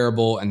the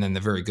terrible and then the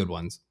very good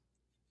ones.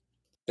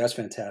 That's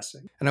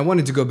fantastic. And I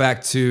wanted to go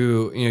back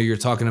to, you're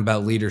talking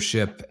about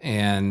leadership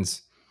and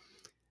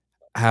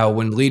how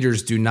when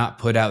leaders do not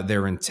put out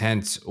their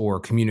intent or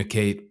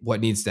communicate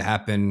what needs to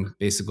happen,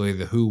 basically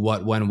the who,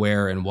 what, when,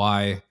 where, and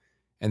why,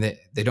 and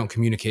they don't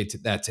communicate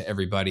that to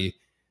everybody.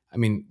 I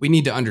mean, we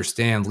need to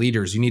understand,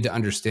 leaders, you need to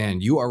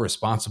understand you are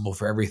responsible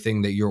for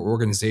everything that your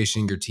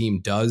organization, your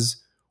team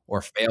does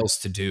or fails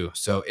to do.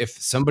 So if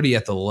somebody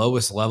at the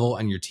lowest level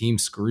on your team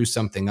screws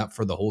something up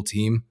for the whole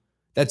team,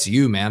 that's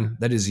you, man.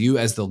 That is you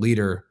as the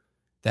leader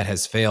that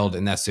has failed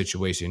in that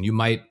situation. You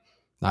might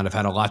not have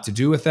had a lot to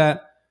do with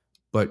that,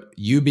 but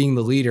you being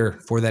the leader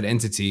for that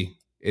entity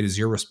it is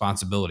your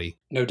responsibility.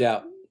 No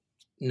doubt.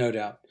 No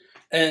doubt.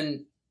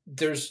 And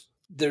there's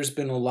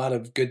been a lot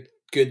of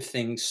good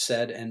things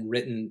said and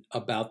written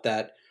about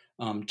that.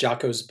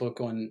 Jocko's book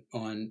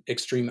on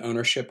extreme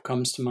ownership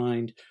comes to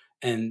mind,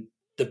 and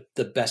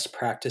the best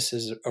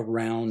practices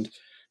around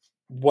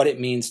what it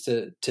means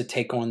to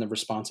take on the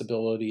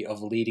responsibility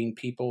of leading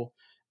people,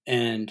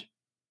 and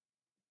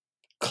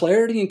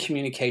clarity and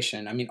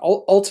communication. I mean,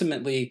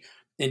 ultimately,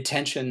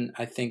 intention,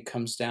 I think,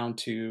 comes down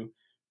to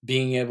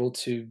being able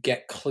to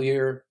get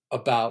clear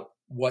about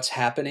what's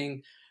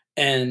happening.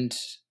 And,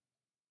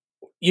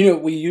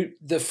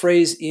 the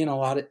phrase, Ian, a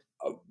lot of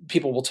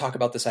people will talk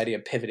about this idea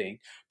of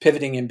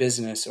pivoting in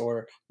business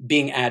or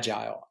being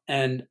agile.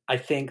 And I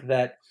think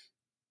that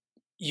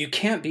you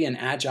can't be an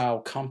agile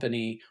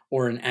company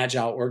or an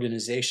agile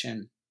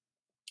organization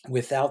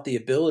without the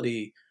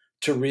ability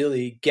to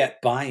really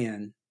get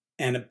buy-in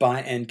and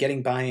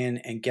getting buy-in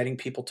and getting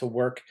people to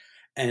work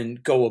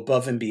and go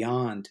above and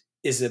beyond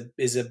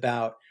is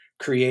about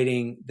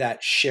creating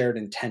that shared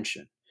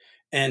intention.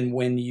 And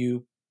when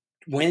you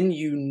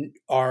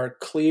are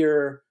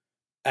clear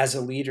as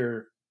a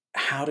leader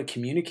how to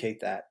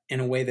communicate that in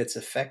a way that's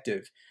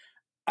effective,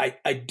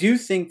 I do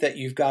think that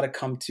you've got to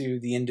come to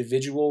the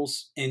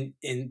individuals in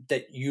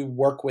that you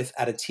work with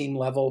at a team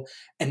level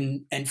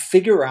and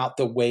figure out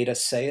the way to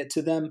say it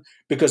to them,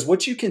 because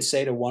what you can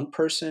say to one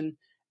person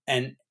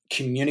and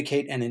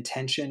communicate an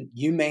intention,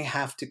 you may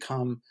have to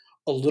come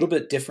a little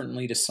bit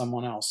differently to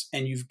someone else,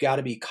 and you've got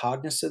to be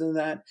cognizant of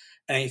that.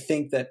 And I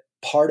think that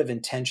part of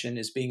intention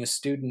is being a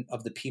student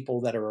of the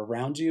people that are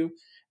around you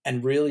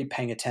and really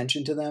paying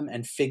attention to them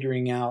and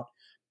figuring out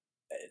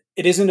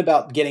it isn't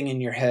about getting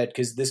in your head,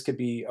 because this could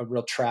be a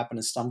real trap and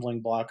a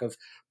stumbling block of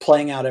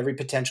playing out every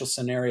potential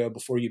scenario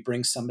before you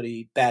bring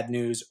somebody bad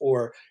news,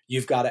 or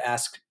you've got to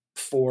ask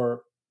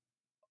for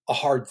a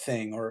hard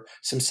thing or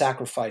some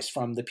sacrifice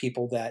from the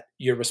people that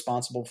you're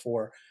responsible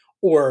for,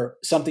 or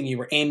something you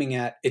were aiming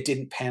at, it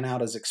didn't pan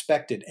out as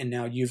expected. And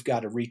now you've got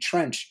to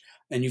retrench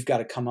and you've got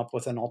to come up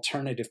with an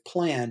alternative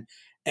plan.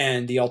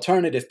 And the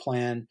alternative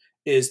plan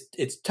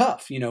it's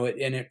tough, and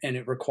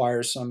it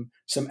requires some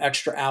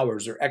extra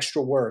hours or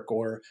extra work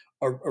or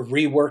a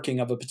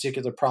reworking of a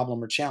particular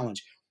problem or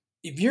challenge.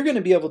 If you're going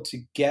to be able to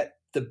get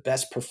the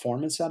best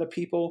performance out of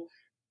people,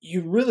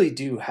 you really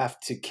do have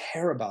to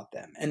care about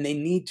them, and they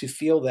need to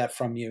feel that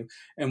from you.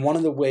 And one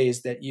of the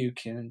ways that you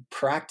can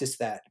practice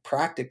that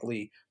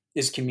practically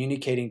is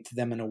communicating to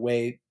them in a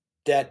way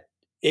that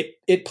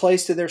it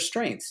plays to their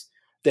strengths,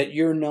 that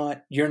you're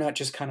not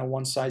just kind of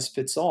one size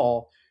fits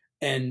all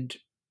and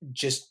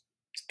just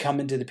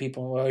coming to the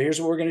people, well, here's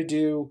what we're going to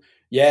do.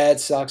 Yeah, it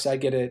sucks, I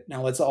get it,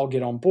 now let's all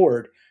get on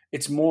board.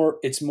 It's more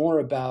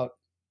about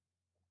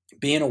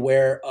being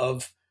aware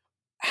of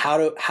how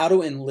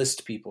to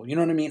enlist people, you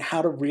know what I mean,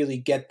 how to really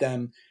get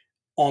them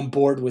on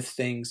board with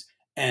things,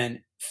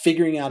 and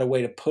figuring out a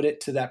way to put it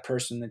to that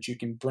person that you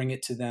can bring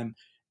it to them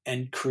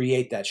and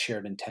create that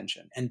shared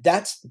intention. And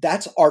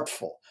that's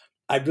artful.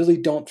 I really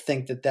don't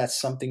think that that's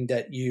something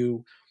that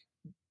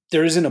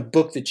there isn't a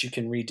book that you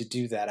can read to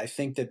do that. I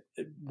think that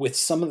with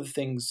some of the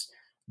things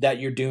that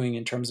you're doing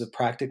in terms of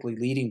practically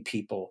leading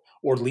people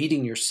or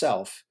leading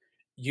yourself,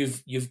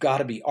 you've got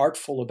to be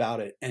artful about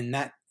it, and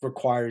that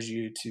requires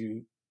you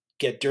to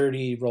get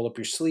dirty, roll up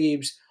your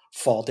sleeves,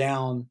 fall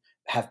down,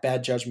 have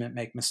bad judgment,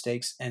 make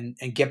mistakes, and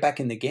get back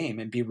in the game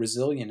and be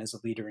resilient as a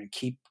leader and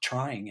keep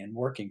trying and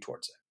working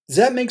towards it. Does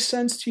that make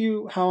sense to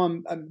you? How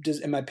am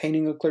I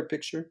painting a clear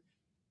picture?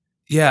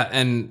 Yeah,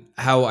 and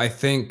how I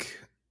think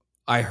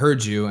I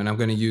heard you, and I'm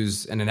going to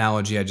use an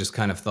analogy I just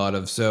kind of thought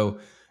of. So,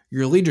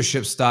 your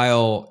leadership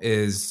style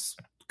is,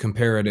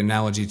 compare an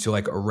analogy to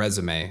like a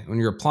resume. When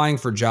you're applying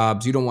for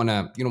jobs, you don't want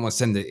to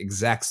send the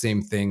exact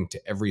same thing to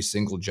every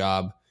single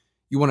job.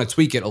 You want to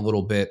tweak it a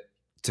little bit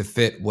to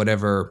fit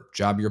whatever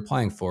job you're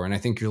applying for. And I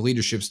think your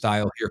leadership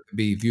style here could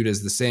be viewed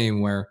as the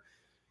same, where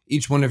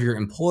each one of your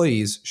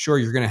employees, sure,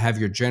 you're going to have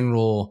your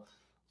general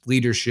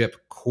leadership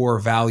core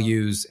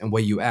values and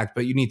way you act,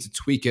 but you need to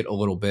tweak it a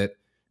little bit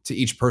to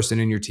each person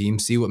in your team,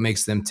 see what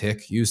makes them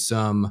tick, use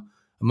some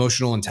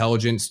emotional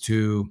intelligence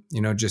to,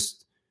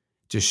 just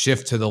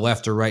shift to the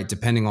left or right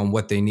depending on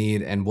what they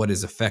need and what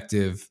is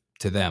effective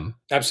to them.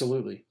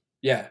 Absolutely.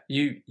 Yeah,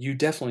 you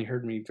definitely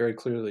heard me very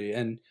clearly.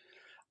 And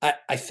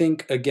I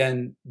think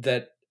again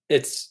that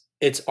it's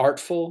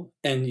artful,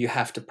 and you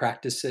have to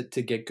practice it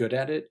to get good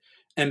at it,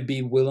 and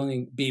be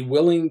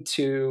willing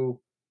to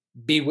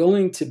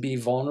be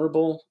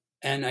vulnerable.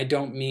 And I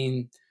don't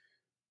mean,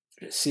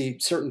 see,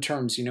 certain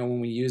terms,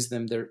 when we use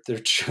them,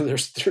 they're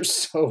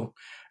so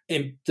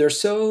and they're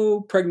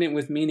so pregnant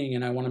with meaning,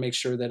 and I want to make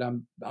sure that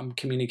I'm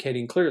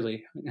communicating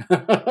clearly.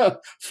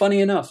 Funny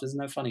enough, isn't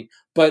that funny?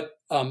 But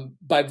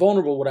by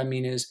vulnerable, what I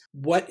mean is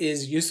what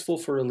is useful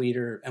for a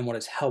leader and what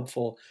is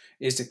helpful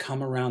is to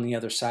come around the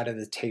other side of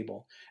the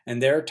table.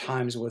 And there are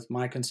times with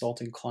my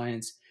consulting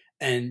clients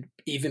and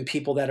even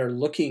people that are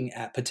looking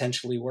at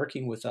potentially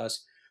working with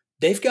us,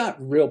 they've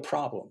got real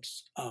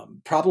problems,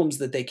 problems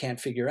that they can't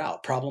figure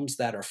out, problems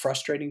that are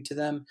frustrating to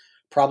them,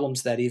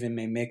 problems that even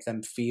may make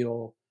them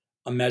feel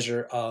a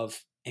measure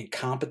of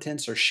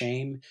incompetence or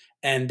shame,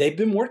 and they've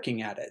been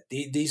working at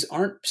it. These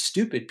aren't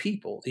stupid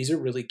people. These are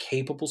really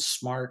capable,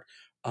 smart,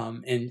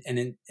 and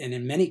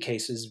in many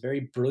cases,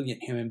 very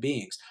brilliant human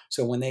beings.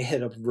 So when they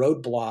hit a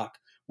roadblock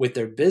with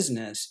their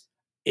business,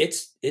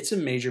 it's a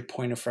major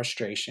point of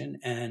frustration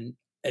and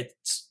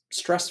it's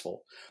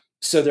stressful.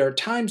 So there are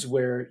times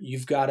where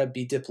you've got to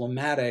be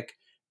diplomatic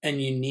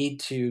and you need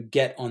to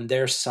get on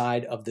their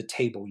side of the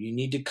table. You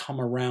need to come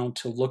around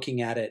to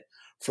looking at it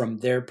from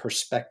their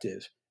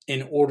perspective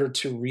in order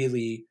to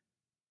really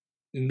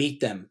meet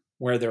them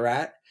where they're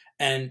at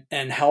and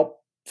help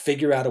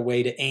figure out a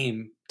way to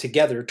aim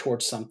together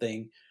towards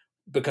something,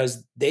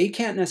 because they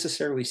can't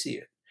necessarily see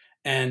it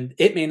and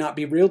it may not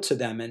be real to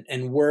them.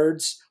 And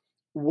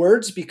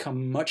words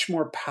become much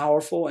more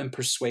powerful and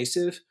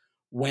persuasive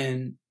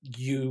when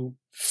you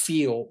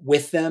feel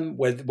with them,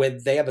 where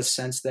they have a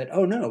sense that,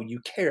 oh no, you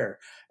care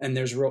and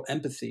there's real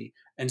empathy.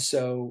 And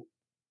so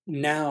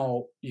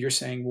now you're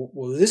saying,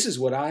 well, this is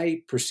what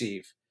I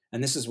perceive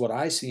and this is what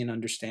I see and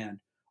understand.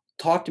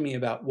 Talk to me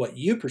about what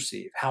you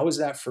perceive. How is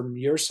that from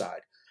your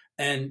side?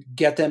 And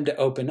get them to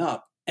open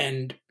up.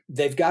 And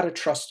they've got to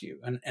trust you.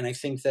 And I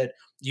think that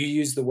you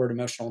use the word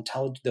emotional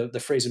intelligence, the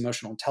phrase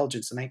emotional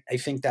intelligence. And I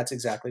think that's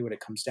exactly what it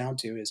comes down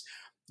to is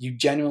you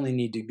genuinely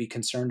need to be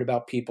concerned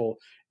about people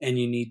and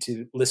you need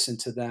to listen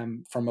to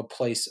them from a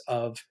place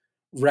of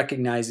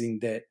recognizing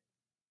that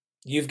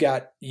you've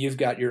got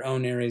your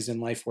own areas in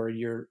life where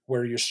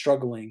you're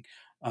struggling.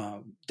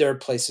 There are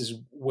places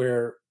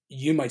where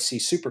you might see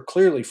super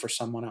clearly for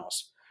someone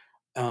else.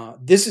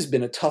 This has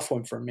been a tough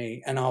one for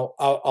me, and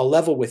I'll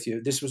level with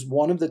you. This was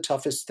one of the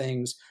toughest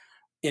things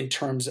in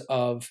terms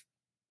of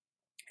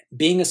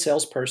being a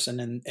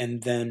salesperson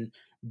and then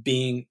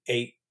being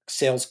a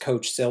sales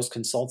coach, sales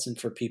consultant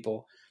for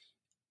people.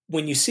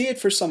 When you see it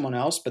for someone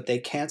else, but they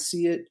can't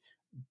see it,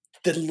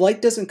 the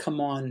light doesn't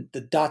come on,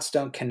 the dots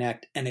don't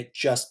connect, and it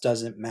just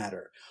doesn't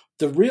matter.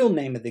 The real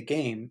name of the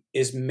game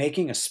is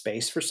making a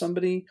space for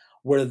somebody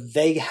where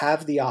they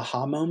have the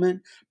aha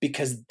moment,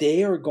 because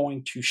they are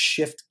going to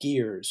shift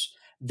gears.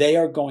 They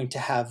are going to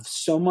have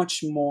so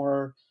much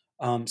more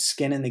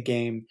skin in the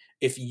game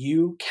if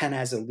you can,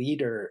 as a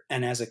leader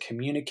and as a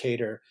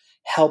communicator,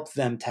 help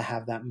them to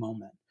have that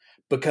moment.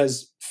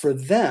 Because for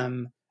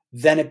them,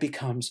 then it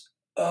becomes,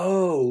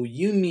 oh,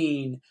 you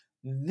mean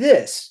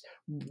this?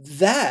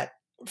 That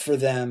for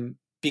them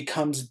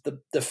becomes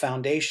the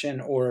foundation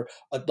or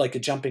like a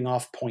jumping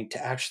off point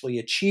to actually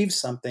achieve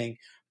something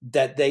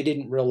that they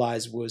didn't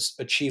realize was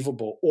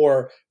achievable,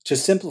 or to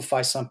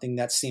simplify something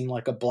that seemed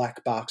like a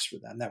black box for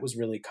them that was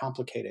really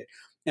complicated.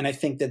 And I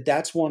think that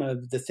that's one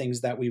of the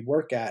things that we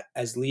work at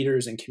as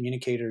leaders and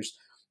communicators,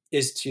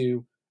 is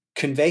to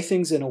convey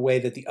things in a way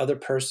that the other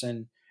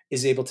person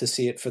is able to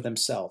see it for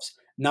themselves,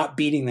 not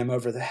beating them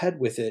over the head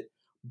with it,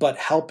 but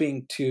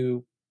helping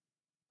to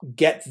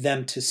get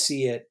them to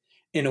see it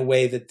in a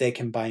way that they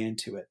can buy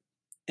into it.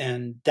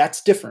 And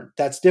that's different.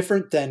 That's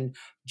different than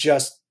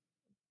just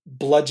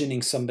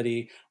bludgeoning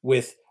somebody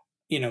with,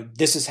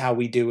 this is how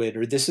we do it,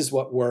 or this is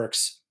what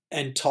works,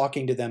 and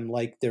talking to them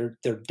like they're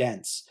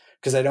dense.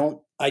 Because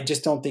I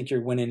just don't think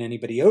you're winning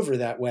anybody over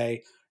that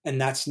way.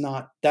 And that's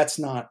not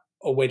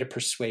a way to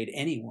persuade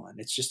anyone.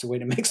 It's just a way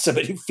to make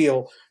somebody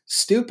feel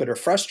stupid or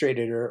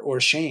frustrated or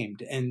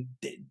ashamed. And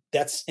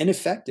that's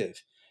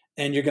ineffective.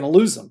 And you're going to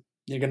lose them.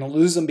 You're going to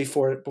lose them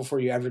before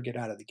you ever get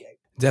out of the gate.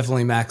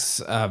 Definitely,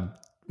 Max.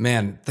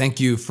 Man, thank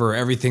you for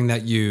everything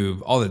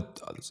all the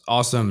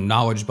awesome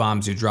knowledge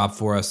bombs you dropped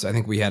for us. I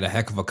think we had a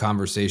heck of a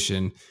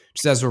conversation.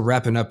 Just as we're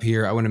wrapping up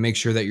here, I want to make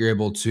sure that you're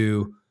able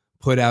to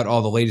put out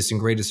all the latest and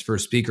greatest for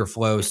Speaker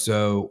Flow.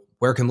 So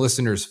where can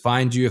listeners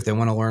find you if they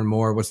want to learn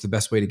more? What's the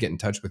best way to get in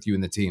touch with you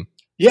and the team?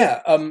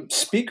 Yeah,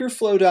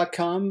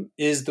 speakerflow.com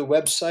is the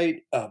website.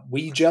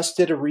 We just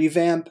did a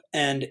revamp,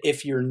 and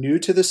if you're new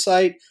to the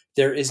site,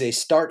 there is a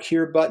Start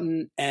Here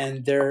button,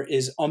 and there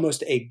is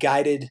almost a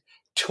guided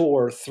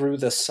tour through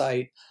the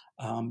site.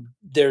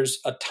 There's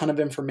a ton of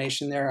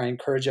information there. I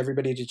encourage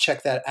everybody to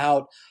check that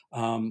out.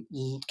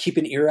 Keep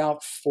an ear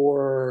out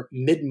for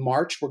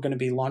mid-March. We're going to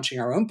be launching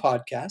our own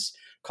podcast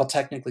called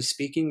Technically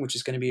Speaking, which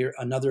is going to be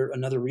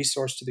another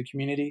resource to the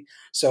community.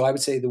 So I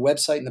would say the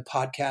website and the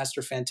podcast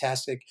are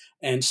fantastic.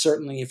 And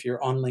certainly if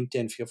you're on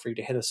LinkedIn, feel free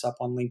to hit us up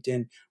on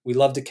LinkedIn. We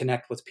love to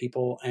connect with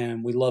people,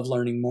 and we love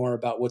learning more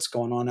about what's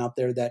going on out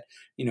there that,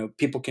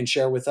 people can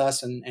share with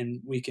us,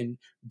 and we can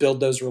build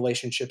those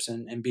relationships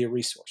and be a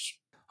resource.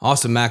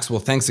 Awesome, Max.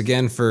 Well, thanks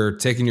again for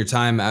taking your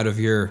time out of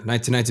your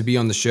night tonight to be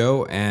on the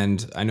show.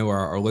 And I know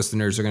our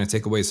listeners are going to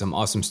take away some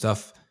awesome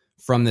stuff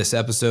from this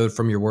episode,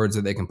 from your words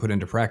that they can put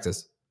into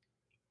practice.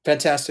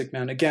 Fantastic,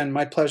 man. Again,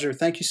 my pleasure.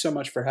 Thank you so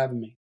much for having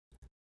me.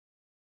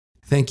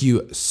 Thank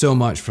you so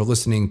much for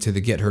listening to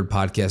the Get Heard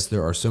podcast.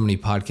 There are so many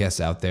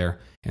podcasts out there,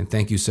 and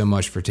thank you so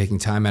much for taking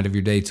time out of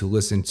your day to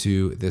listen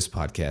to this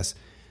podcast.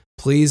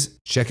 Please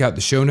check out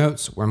the show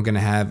notes, where I'm going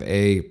to have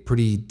a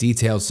pretty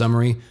detailed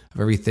summary of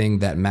everything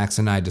that Max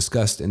and I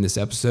discussed in this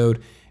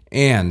episode.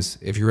 And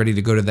if you're ready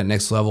to go to that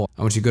next level,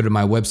 I want you to go to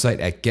my website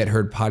at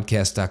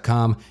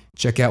getheardpodcast.com.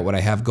 Check out what I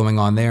have going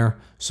on there,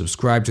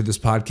 subscribe to this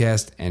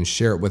podcast, and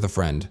share it with a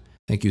friend.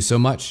 Thank you so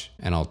much,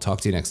 and I'll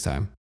talk to you next time.